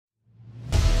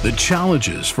The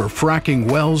challenges for fracking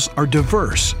wells are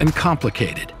diverse and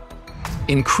complicated.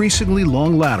 Increasingly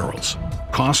long laterals,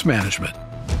 cost management,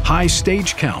 high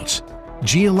stage counts,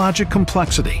 geologic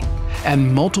complexity,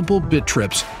 and multiple bit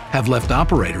trips have left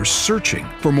operators searching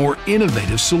for more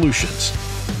innovative solutions.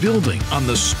 Building on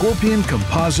the Scorpion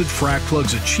composite frac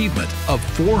plug's achievement of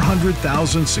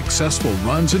 400,000 successful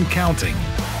runs and counting,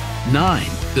 9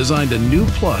 designed a new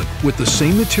plug with the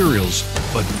same materials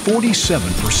but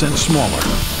 47% smaller.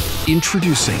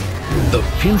 Introducing the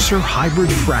Pincer Hybrid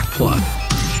Frac Plug,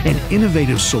 an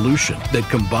innovative solution that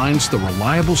combines the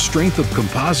reliable strength of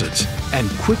composites and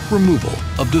quick removal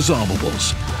of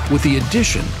dissolvables. With the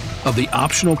addition of the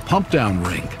optional pump-down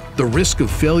ring, the risk of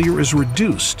failure is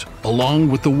reduced, along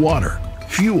with the water,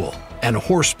 fuel, and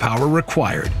horsepower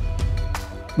required.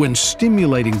 When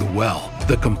stimulating the well,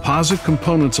 the composite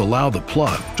components allow the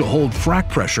plug to hold frac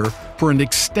pressure for an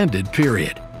extended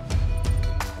period.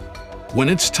 When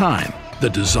it's time, the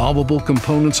dissolvable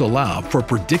components allow for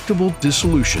predictable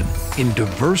dissolution in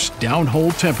diverse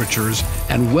downhole temperatures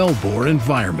and wellbore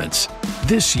environments.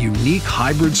 This unique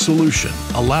hybrid solution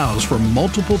allows for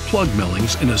multiple plug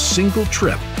millings in a single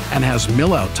trip and has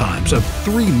mill-out times of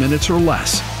 3 minutes or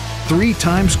less, 3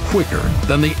 times quicker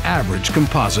than the average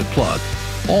composite plug,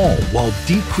 all while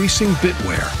decreasing bit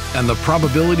wear and the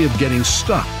probability of getting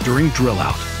stuck during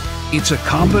drill-out. It's a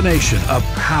combination of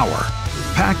power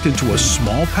packed into a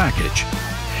small package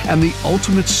and the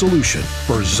ultimate solution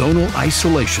for zonal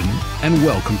isolation and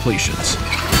well completions.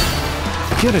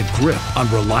 Get a grip on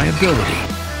reliability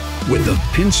with the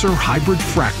Pincer Hybrid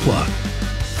Frac Plug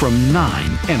from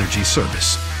 9 Energy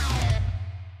Service.